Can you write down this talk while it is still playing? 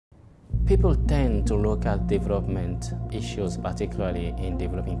People tend to look at development issues, particularly in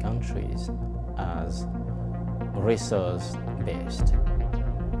developing countries, as resource-based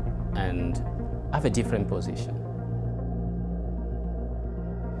and have a different position.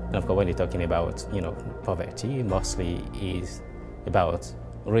 And of course, when you're talking about, poverty, mostly is about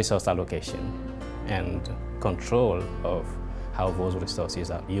resource allocation and control of how those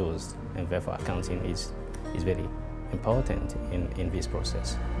resources are used, and therefore accounting is very important in this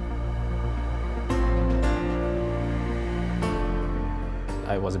process.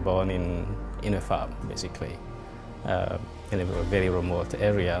 I was born in a farm, basically, in a very remote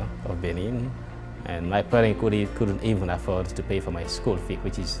area of Benin, and my parents couldn't even afford to pay for my school fee,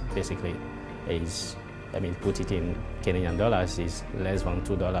 which is basically, put it in Kenyan dollars, is less than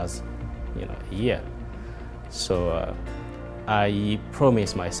 $2, a year. So I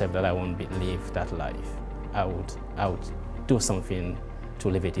promised myself that I won't live that life. I would do something to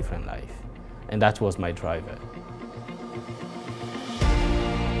live a different life, and that was my driver.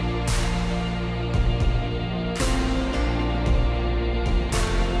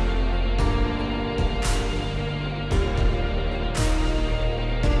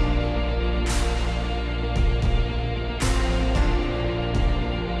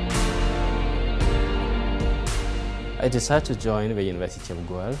 I decided to join the University of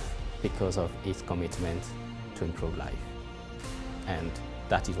Guelph because of its commitment to improve life, and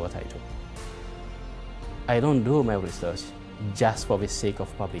that is what I do. I don't do my research just for the sake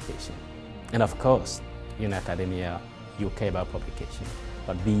of publication. And of course, in academia, you care about publication,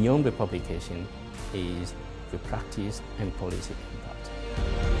 but beyond the publication is the practice and policy impact.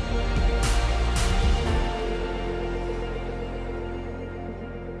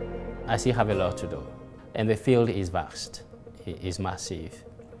 I still have a lot to do. And the field is vast, it is massive.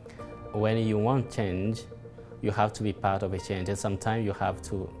 When you want change, you have to be part of a change, and sometimes you have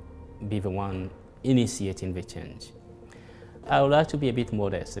to be the one initiating the change. I would like to be a bit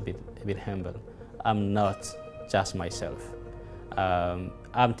modest, a bit humble. I'm not just myself.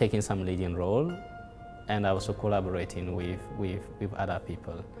 I'm taking some leading role, and also collaborating with other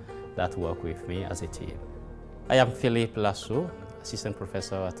people that work with me as a team. I am Philippe Lassou, Assistant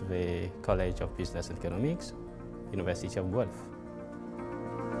Professor at the College of Business and Economics, University of Guelph.